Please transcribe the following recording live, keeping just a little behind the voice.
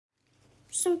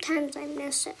Sometimes I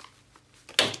miss it.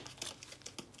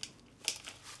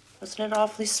 Wasn't it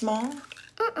awfully small?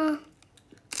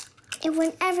 It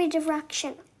went every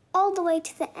direction, all the way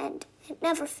to the end. It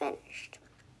never finished.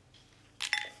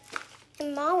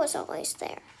 And Ma was always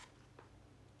there.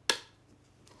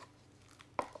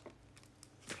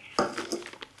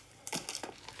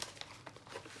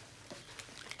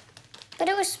 But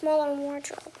it was smaller in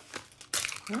wardrobe.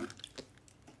 Hmm?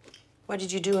 What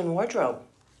did you do in wardrobe?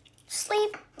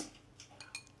 Sleep.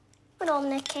 When old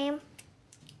Nick came.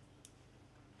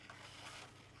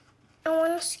 I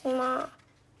want to see Ma.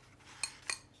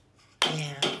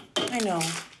 Yeah, I know.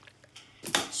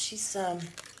 She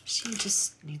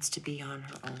just needs to be on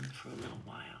her own for a little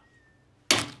while.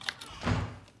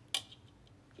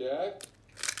 Jack?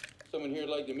 Someone here would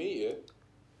like to meet you.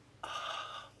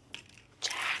 Oh,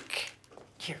 Jack.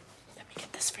 Here, let me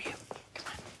get this for you. Come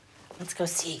on, let's go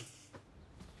see.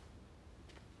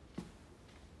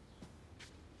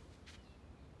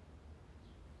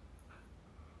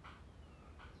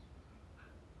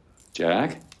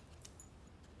 Jack?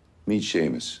 Meet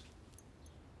Seamus.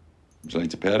 Would you like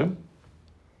to pet him?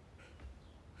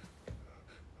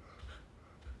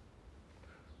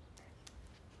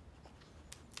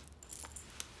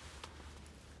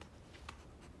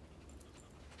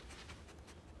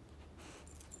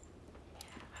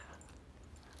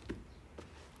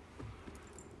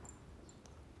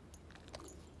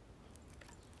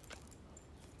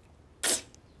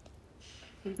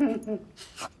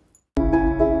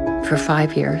 For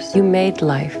 5 years, you made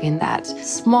life in that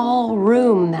small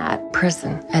room, that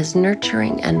prison, as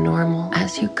nurturing and normal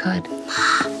as you could. Mom,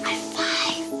 I'm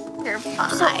 5. You're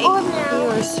 5. So old now. You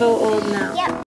are so old now. Yep.